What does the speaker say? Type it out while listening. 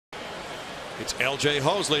It's L.J.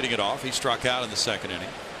 Ho's leading it off. He struck out in the second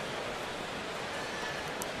inning.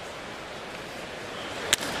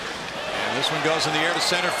 And this one goes in the air to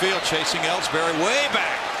center field, chasing Ellsbury way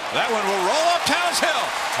back. That one will roll up Townshill,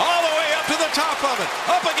 all the way up to the top of it,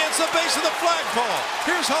 up against the base of the flagpole.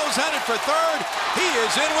 Here's Ho's headed for third. He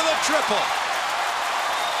is in with a triple.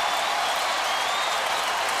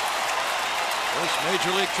 First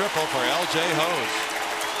major league triple for L.J. Ho's.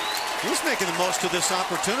 He's making the most of this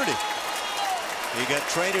opportunity. He got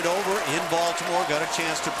traded over in Baltimore, got a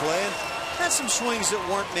chance to play, and had some swings that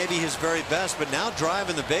weren't maybe his very best, but now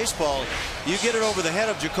driving the baseball, you get it over the head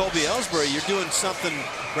of Jacoby Ellsbury, you're doing something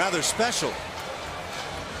rather special.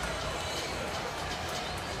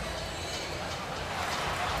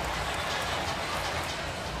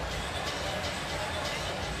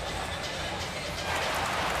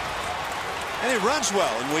 And he runs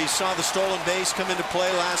well, and we saw the stolen base come into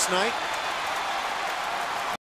play last night.